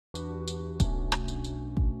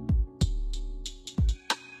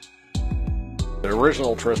The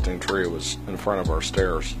original Trysting Tree was in front of our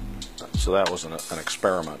stairs, so that was an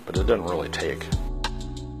experiment, but it didn't really take.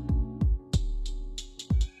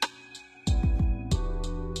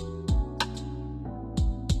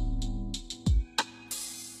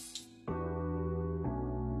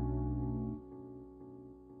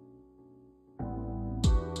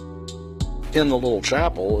 In the little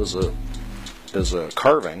chapel is a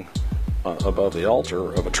carving above the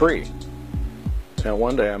altar of a tree. And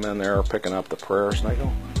one day I'm in there picking up the prayers, and I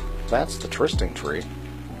go, that's the Trysting Tree.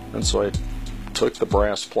 And so I took the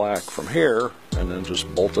brass plaque from here and then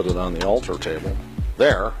just bolted it on the altar table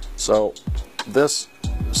there. So this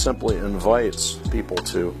simply invites people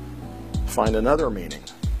to find another meaning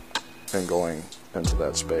in going into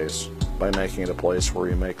that space by making it a place where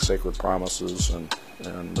you make sacred promises and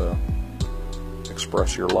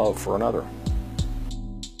express your love for another.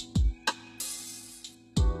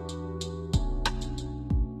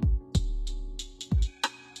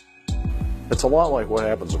 It's a lot like what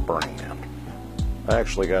happens at Burning Man. I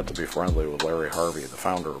actually got to be friendly with Larry Harvey, the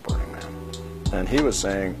founder of Burning Man. And he was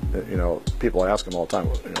saying, you know, people ask him all the time,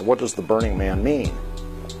 what does the Burning Man mean?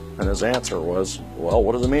 And his answer was, well,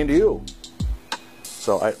 what does it mean to you?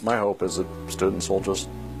 So my hope is that students will just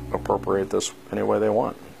appropriate this any way they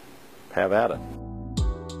want. Have at it.